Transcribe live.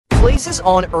places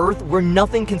on Earth where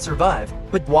nothing can survive.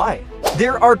 But why?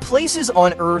 There are places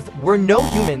on Earth where no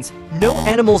humans, no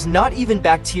animals, not even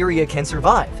bacteria can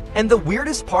survive. And the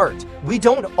weirdest part, we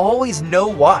don't always know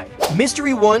why.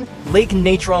 Mystery 1, Lake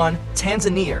Natron,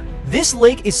 Tanzania. This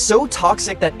lake is so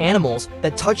toxic that animals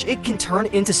that touch it can turn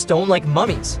into stone like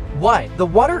mummies. Why? The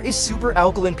water is super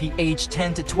alkaline, pH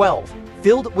 10 to 12.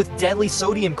 Filled with deadly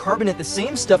sodium carbonate, the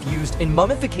same stuff used in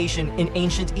mummification in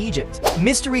ancient Egypt.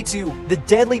 Mystery 2, the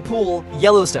deadly pool,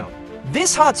 Yellowstone.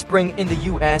 This hot spring in the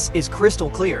US is crystal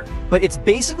clear, but it's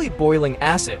basically boiling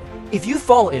acid. If you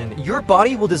fall in, your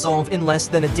body will dissolve in less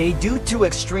than a day due to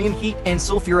extreme heat and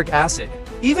sulfuric acid.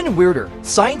 Even weirder,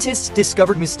 scientists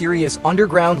discovered mysterious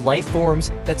underground life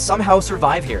forms that somehow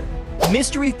survive here.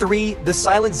 Mystery 3, the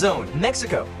Silent Zone,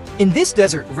 Mexico. In this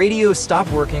desert, radios stop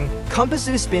working,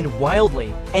 compasses spin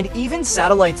wildly, and even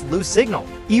satellites lose signal.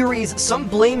 Eerie's, some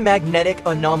blame magnetic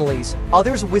anomalies,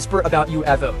 others whisper about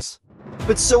UFOs.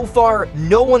 But so far,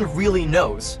 no one really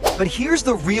knows. But here's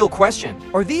the real question.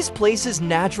 Are these places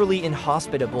naturally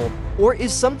inhospitable, or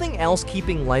is something else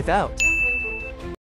keeping life out?